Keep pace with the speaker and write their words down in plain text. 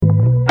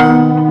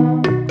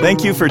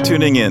Thank you for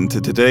tuning in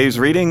to today's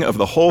reading of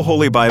the whole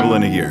Holy Bible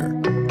in a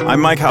year. I'm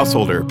Mike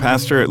Householder,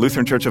 pastor at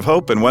Lutheran Church of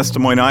Hope in West Des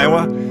Moines,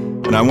 Iowa,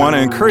 and I want to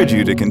encourage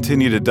you to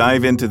continue to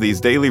dive into these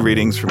daily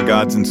readings from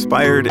God's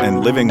inspired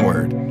and living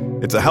Word.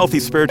 It's a healthy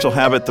spiritual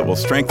habit that will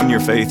strengthen your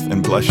faith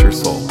and bless your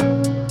soul.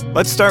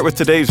 Let's start with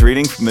today's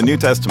reading from the New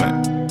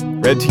Testament,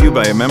 read to you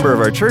by a member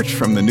of our church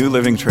from the New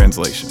Living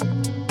Translation.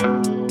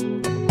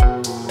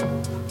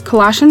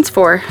 Colossians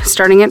 4,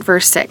 starting at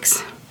verse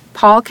 6.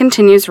 Paul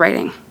continues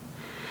writing,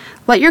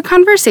 "Let your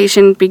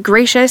conversation be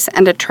gracious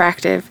and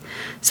attractive,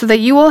 so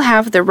that you will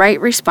have the right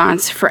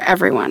response for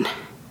everyone.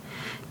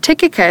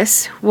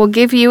 Tychicus will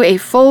give you a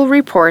full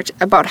report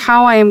about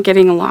how I am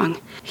getting along.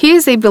 He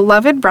is a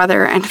beloved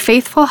brother and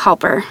faithful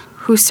helper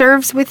who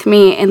serves with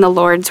me in the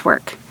Lord's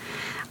work.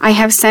 I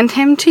have sent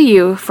him to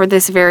you for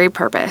this very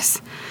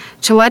purpose,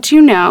 to let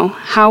you know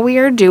how we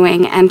are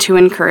doing and to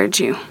encourage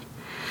you.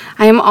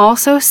 I am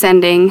also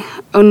sending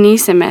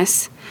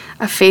Onesimus,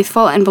 a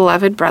faithful and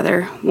beloved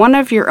brother, one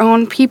of your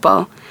own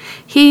people.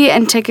 He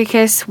and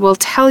Tychicus will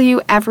tell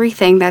you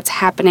everything that's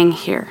happening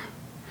here.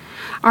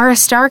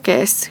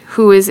 Aristarchus,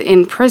 who is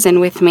in prison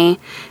with me,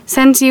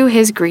 sends you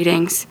his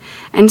greetings,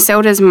 and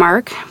so does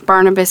Mark,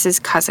 Barnabas'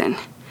 cousin.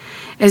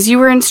 As you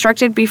were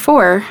instructed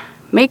before,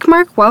 make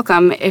Mark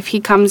welcome if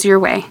he comes your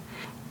way.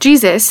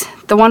 Jesus,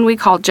 the one we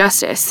call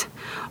Justice,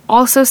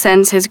 also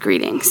sends his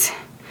greetings.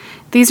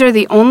 These are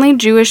the only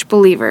Jewish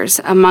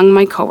believers among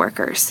my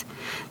coworkers.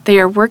 They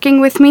are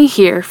working with me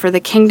here for the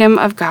kingdom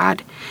of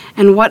God,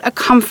 and what a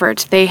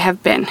comfort they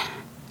have been.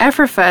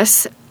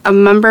 Epaphras, a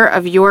member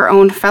of your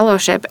own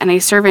fellowship and a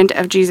servant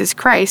of Jesus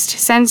Christ,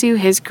 sends you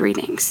his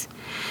greetings.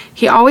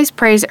 He always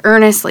prays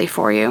earnestly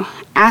for you,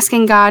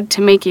 asking God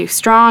to make you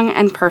strong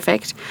and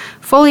perfect,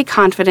 fully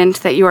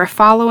confident that you are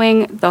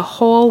following the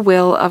whole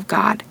will of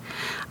God.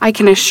 I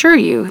can assure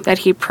you that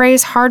he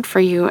prays hard for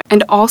you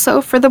and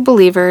also for the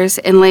believers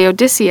in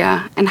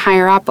Laodicea and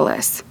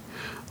Hierapolis.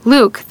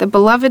 Luke, the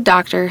beloved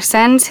doctor,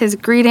 sends his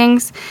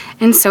greetings,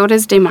 and so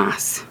does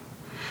Demas.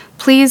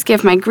 Please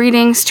give my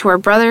greetings to our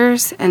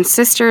brothers and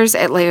sisters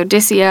at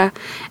Laodicea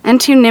and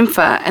to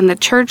Nympha and the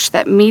church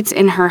that meets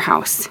in her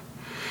house.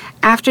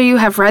 After you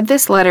have read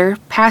this letter,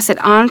 pass it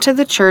on to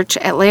the church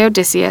at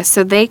Laodicea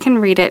so they can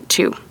read it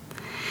too.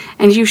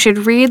 And you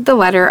should read the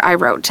letter I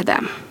wrote to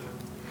them.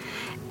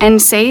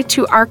 And say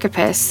to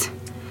Archippus,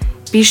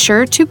 be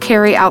sure to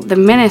carry out the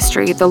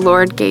ministry the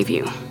Lord gave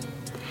you.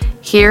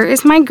 Here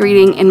is my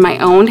greeting in my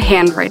own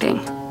handwriting.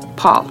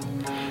 Paul.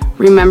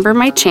 Remember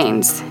my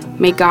chains.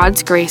 May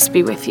God's grace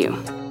be with you."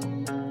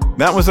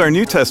 That was our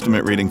New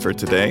Testament reading for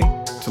today.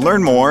 To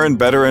learn more and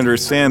better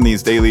understand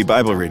these daily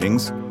Bible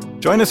readings,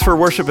 join us for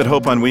Worship at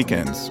Hope on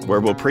weekends,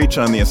 where we'll preach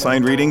on the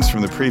assigned readings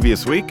from the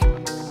previous week,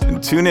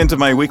 and tune into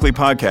my weekly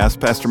podcast,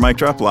 Pastor Mike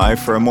Drop Live,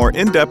 for a more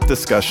in-depth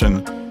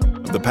discussion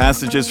of the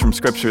passages from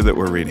Scripture that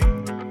we're reading.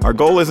 Our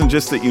goal isn't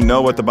just that you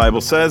know what the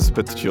Bible says,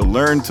 but that you'll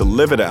learn to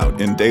live it out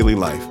in daily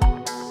life.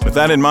 With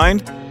that in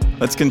mind,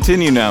 let's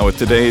continue now with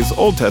today's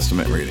Old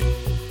Testament reading.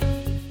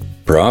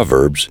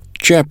 Proverbs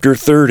chapter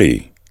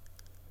 30.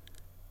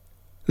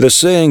 The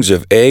sayings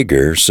of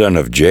Agur, son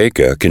of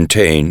Jacob,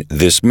 contain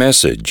this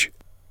message.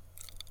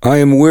 I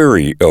am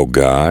weary, O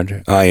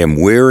God. I am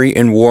weary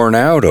and worn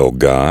out, O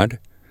God.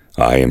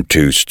 I am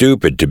too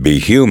stupid to be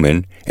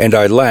human, and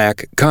I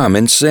lack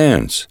common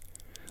sense.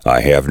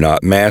 I have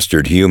not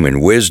mastered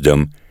human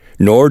wisdom,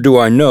 nor do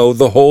I know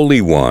the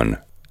Holy One.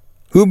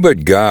 Who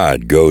but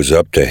God goes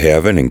up to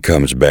heaven and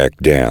comes back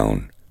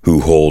down?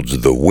 Who holds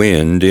the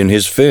wind in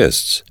his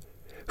fists?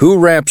 Who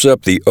wraps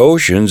up the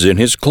oceans in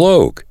his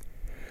cloak?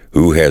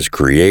 Who has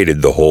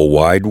created the whole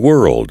wide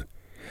world?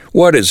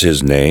 What is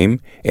his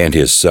name and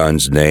his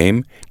son's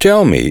name?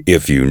 Tell me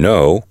if you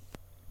know.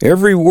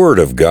 Every word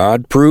of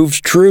God proves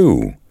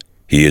true.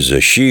 He is a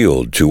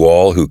shield to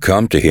all who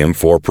come to him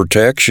for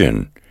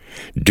protection.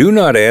 Do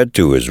not add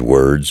to his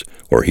words,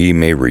 or he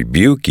may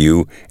rebuke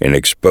you and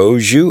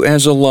expose you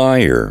as a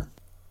liar.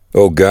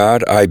 O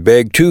God, I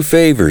beg 2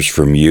 favors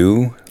from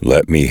you.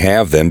 Let me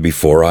have them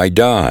before I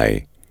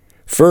die.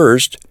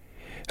 First,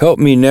 help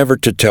me never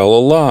to tell a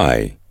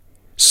lie.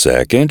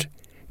 Second,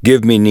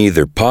 give me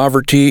neither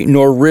poverty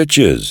nor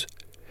riches.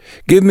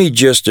 Give me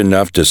just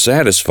enough to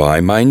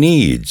satisfy my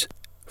needs.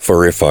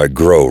 For if I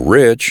grow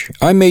rich,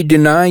 I may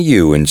deny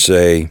you and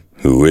say,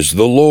 Who is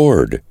the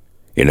Lord?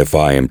 And if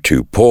I am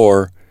too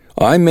poor,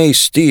 I may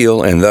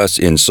steal and thus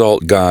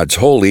insult God's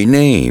holy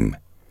name.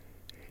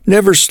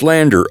 Never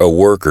slander a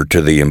worker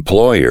to the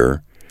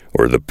employer,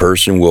 or the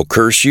person will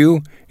curse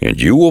you, and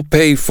you will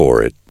pay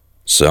for it.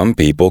 Some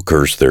people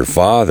curse their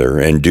father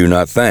and do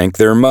not thank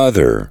their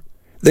mother.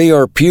 They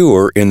are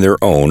pure in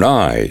their own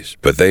eyes,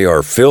 but they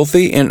are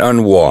filthy and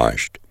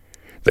unwashed.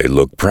 They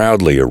look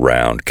proudly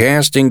around,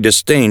 casting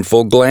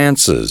disdainful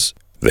glances.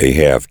 They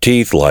have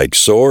teeth like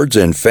swords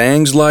and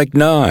fangs like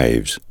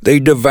knives. They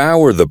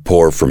devour the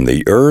poor from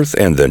the earth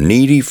and the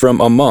needy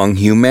from among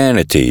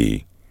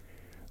humanity.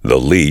 The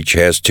leech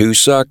has 2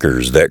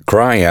 suckers that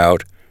cry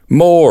out,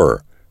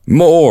 More!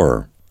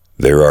 More!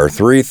 There are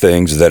 3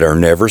 things that are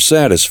never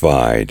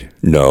satisfied.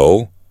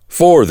 No,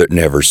 4 that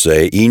never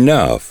say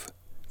enough: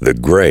 the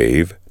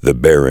grave, the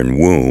barren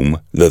womb,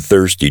 the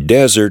thirsty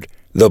desert,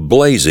 the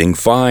blazing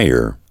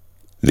fire.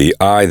 The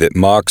eye that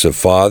mocks a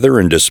father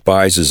and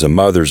despises a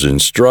mother's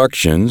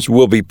instructions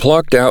will be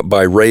plucked out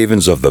by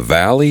ravens of the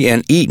valley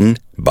and eaten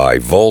by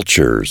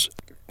vultures.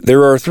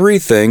 There are 3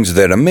 things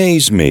that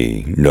amaze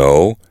me,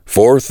 no,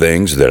 4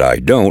 things that I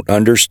don't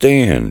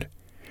understand.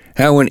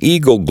 How an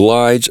eagle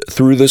glides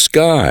through the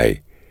sky,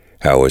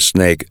 how a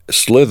snake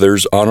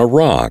slithers on a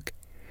rock,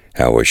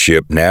 how a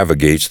ship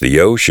navigates the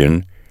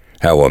ocean,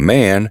 how a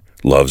man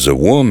loves a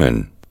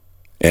woman.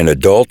 An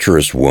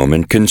adulterous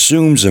woman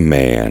consumes a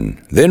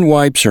man, then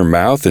wipes her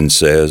mouth and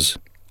says,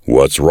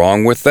 "What's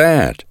wrong with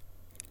that?"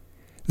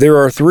 There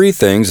are 3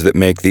 things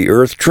that make the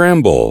earth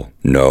tremble,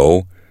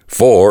 no,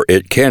 4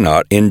 it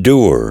cannot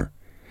endure: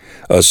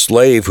 a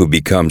slave who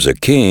becomes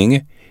a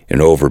king,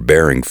 an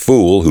overbearing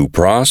fool who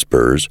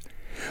prospers,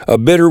 a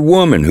bitter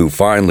woman who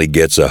finally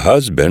gets a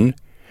husband,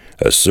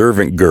 a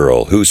servant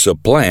girl who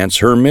supplants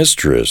her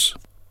mistress.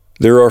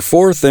 There are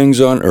 4 things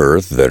on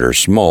earth that are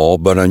small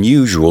but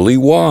unusually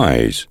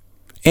wise.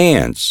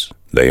 Ants,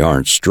 they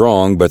aren't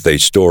strong but they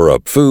store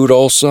up food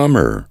all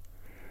summer.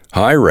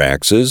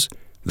 Hyraxes,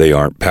 they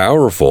aren't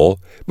powerful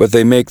but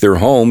they make their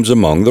homes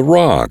among the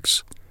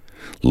rocks.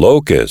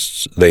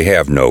 Locusts, they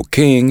have no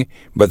king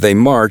but they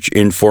march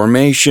in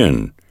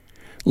formation.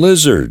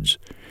 Lizards,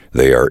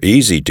 they are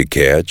easy to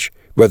catch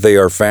but they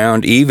are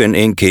found even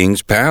in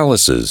kings'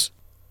 palaces.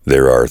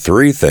 There are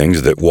 3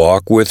 things that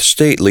walk with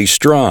stately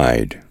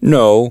stride,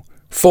 no,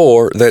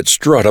 4 that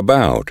strut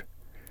about: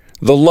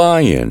 the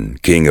lion,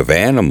 king of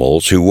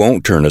animals who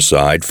won't turn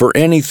aside for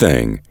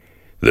anything,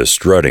 the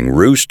strutting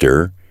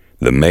rooster,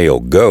 the male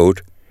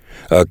goat,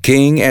 a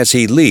king as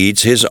he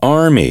leads his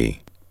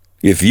army.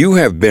 If you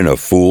have been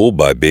a fool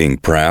by being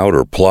proud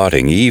or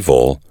plotting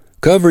evil,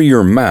 cover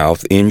your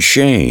mouth in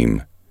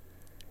shame.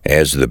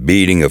 As the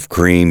beating of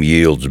cream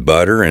yields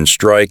butter and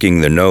striking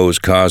the nose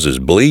causes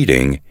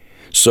bleeding,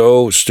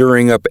 so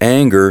stirring up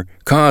anger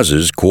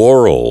causes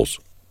quarrels.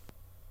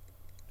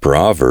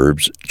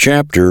 Proverbs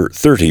chapter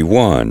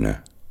 31.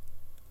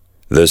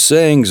 The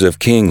sayings of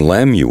King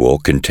Lemuel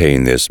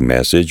contain this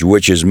message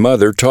which his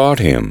mother taught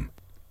him.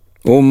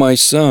 O my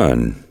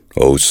son,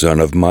 O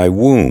son of my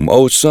womb,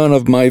 O son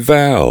of my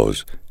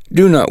vows,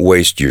 do not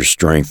waste your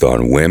strength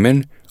on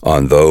women,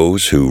 on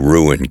those who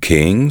ruin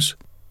kings.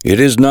 It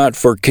is not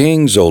for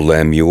kings, O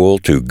Lemuel,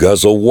 to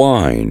guzzle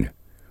wine.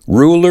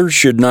 Rulers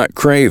should not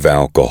crave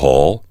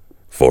alcohol,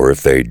 for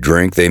if they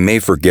drink they may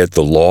forget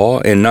the law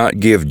and not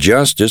give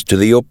justice to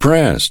the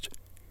oppressed.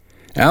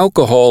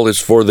 Alcohol is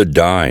for the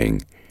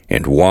dying,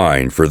 and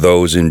wine for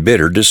those in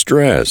bitter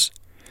distress.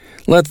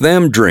 Let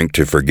them drink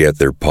to forget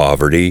their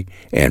poverty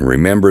and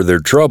remember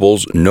their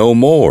troubles no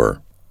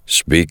more.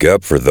 Speak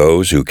up for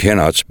those who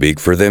cannot speak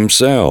for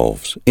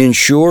themselves.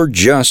 Ensure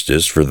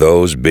justice for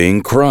those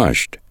being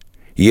crushed.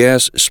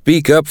 Yes,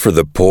 speak up for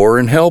the poor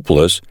and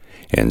helpless,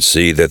 and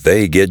see that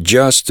they get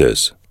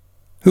justice.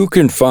 Who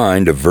can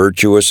find a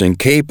virtuous and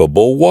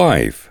capable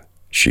wife?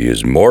 She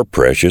is more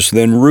precious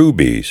than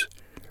rubies.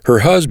 Her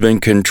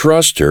husband can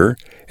trust her,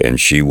 and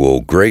she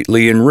will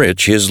greatly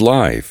enrich his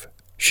life.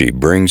 She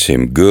brings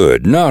him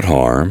good, not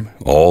harm,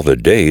 all the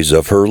days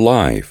of her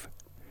life.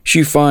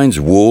 She finds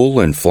wool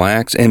and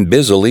flax and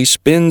busily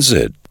spins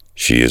it.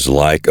 She is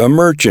like a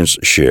merchant's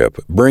ship,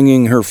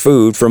 bringing her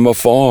food from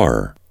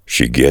afar.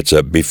 She gets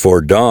up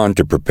before dawn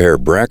to prepare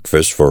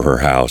breakfast for her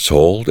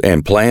household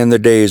and plan the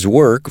day's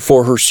work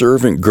for her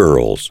servant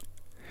girls.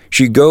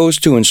 She goes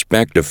to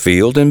inspect a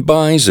field and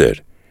buys it.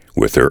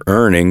 With her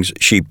earnings,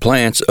 she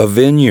plants a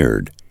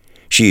vineyard.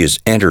 She is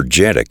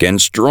energetic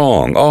and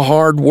strong, a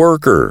hard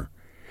worker.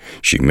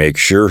 She makes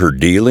sure her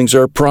dealings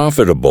are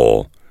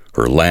profitable.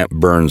 Her lamp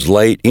burns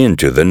late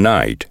into the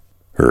night.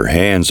 Her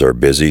hands are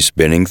busy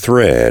spinning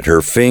thread,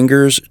 her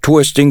fingers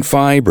twisting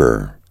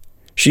fiber.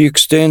 She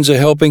extends a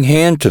helping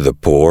hand to the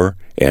poor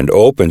and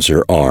opens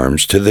her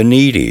arms to the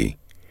needy.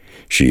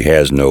 She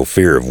has no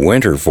fear of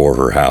winter for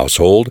her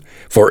household,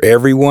 for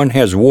everyone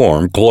has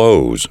warm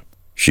clothes.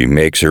 She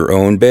makes her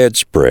own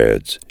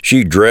bedspreads.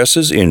 She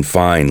dresses in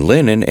fine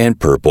linen and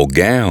purple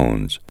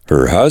gowns.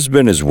 Her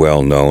husband is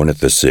well known at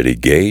the city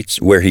gates,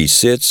 where he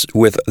sits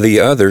with the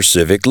other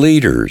civic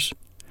leaders.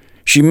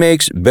 She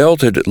makes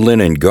belted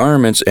linen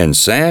garments and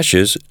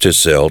sashes to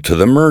sell to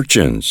the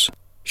merchants.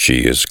 She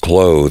is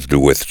clothed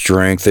with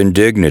strength and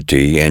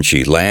dignity, and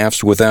she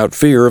laughs without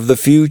fear of the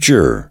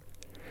future.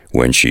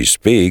 When she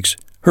speaks,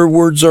 her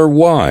words are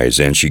wise,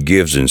 and she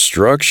gives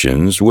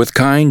instructions with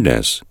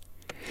kindness.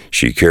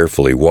 She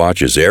carefully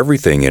watches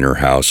everything in her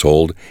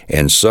household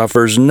and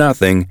suffers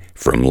nothing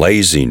from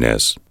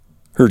laziness.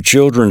 Her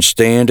children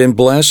stand and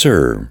bless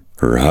her.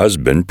 Her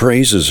husband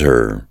praises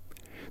her.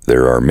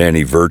 There are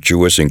many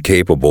virtuous and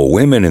capable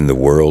women in the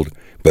world,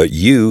 but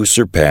you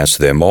surpass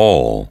them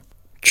all.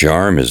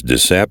 Charm is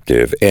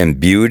deceptive, and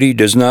beauty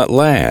does not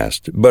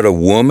last, but a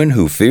woman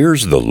who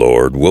fears the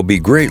Lord will be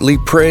greatly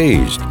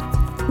praised.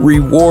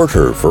 Reward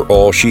her for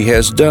all she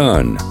has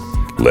done.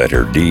 Let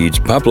her deeds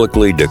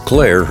publicly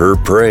declare her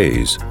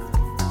praise.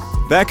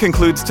 That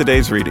concludes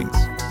today's readings.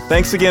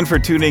 Thanks again for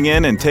tuning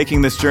in and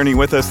taking this journey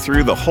with us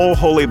through the whole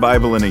Holy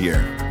Bible in a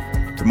year.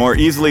 To more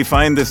easily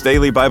find this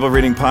daily Bible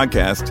reading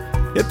podcast,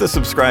 hit the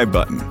subscribe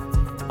button.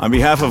 On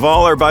behalf of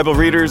all our Bible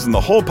readers and the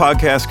whole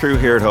podcast crew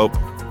here at Hope,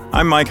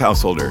 I'm Mike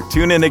Householder.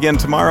 Tune in again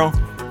tomorrow,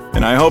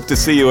 and I hope to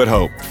see you at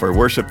Hope for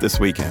worship this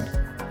weekend.